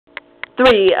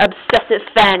3 obsessive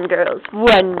fangirls,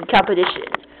 1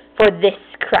 competition for this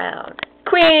crown.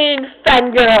 Queen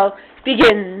Fangirl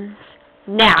begins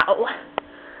now.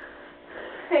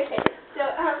 Okay, so,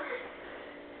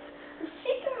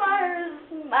 Shikamaru's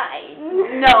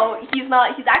mine. No, he's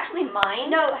not. He's actually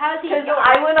mine. No, how is he? Because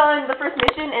I went on the first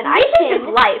mission and I saved his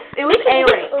life. It was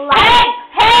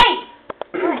Hey!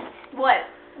 What?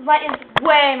 Light is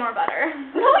way more better.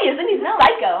 No, he isn't. He's a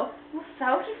psycho.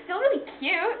 So, he's still really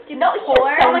cute. No, he's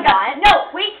poor. so not.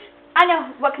 No, wait. I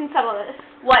know what can settle this.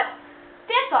 What?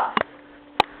 Dance off.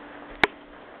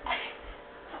 My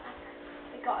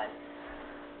God.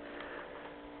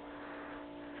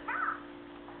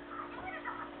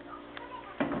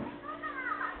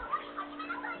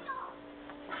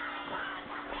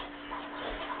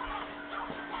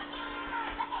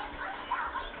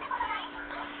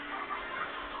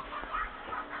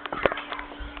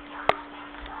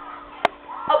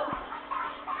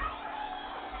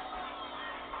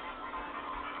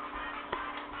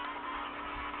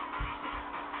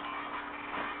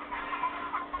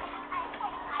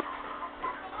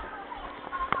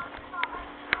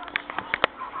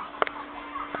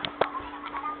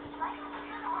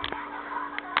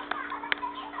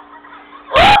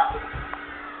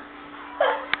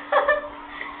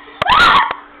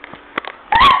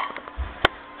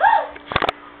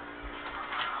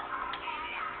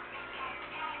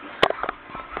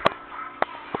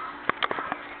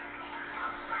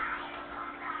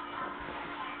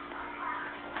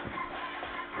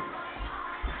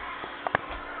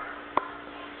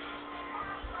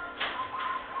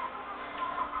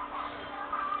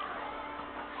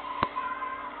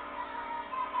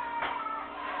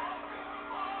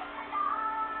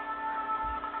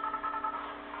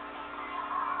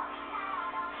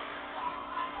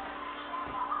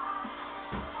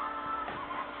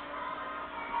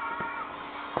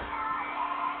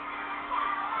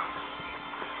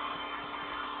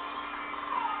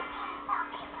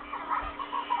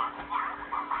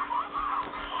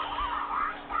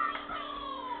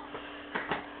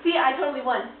 See, I totally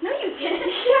won. No, you didn't.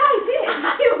 Yeah, I did.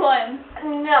 I won.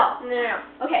 No.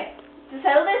 Okay, to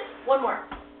settle this, one more.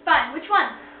 Fine, which one?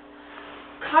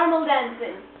 Caramel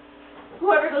dancing.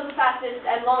 Whoever goes the fastest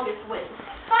and longest wins.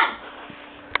 Fine.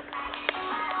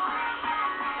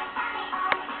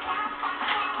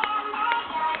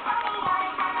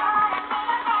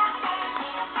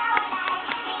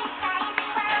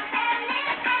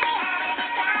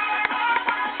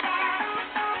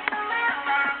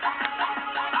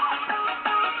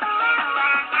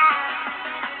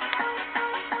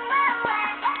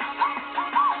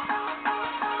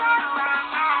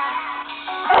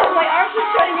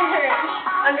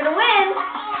 I'm gonna win!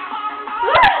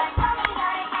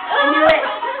 I knew it!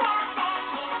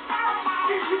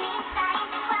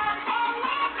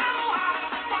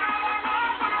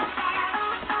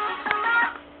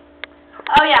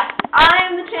 Oh yeah,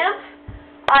 I'm the champ.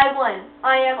 I won.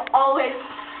 I am always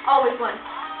won.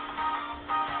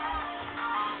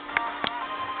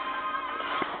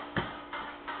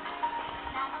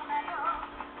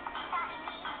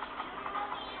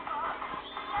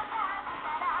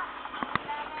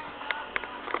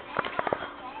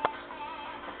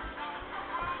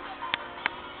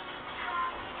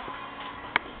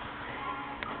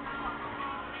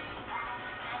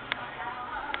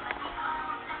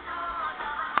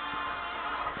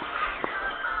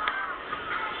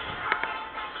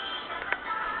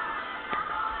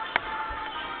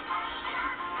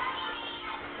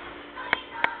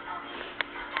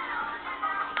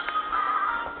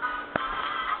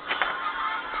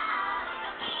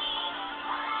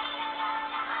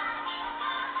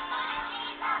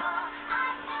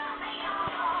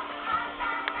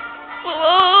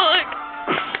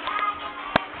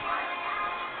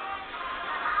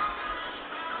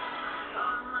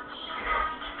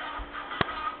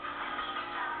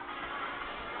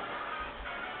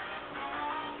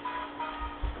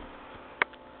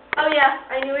 Oh yeah,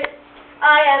 I knew it.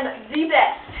 I am the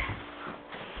best.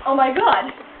 Oh my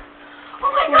god.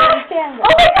 Oh my god.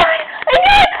 Oh my god. I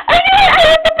knew it. I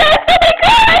am the best. Oh my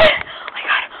god.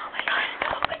 Oh my god.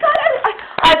 Oh my god. Oh my god.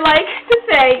 I'd like to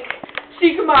thank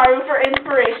Shikamaru for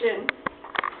inspiration.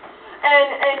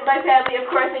 And my family, of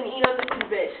course, and Eno the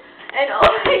bitch. And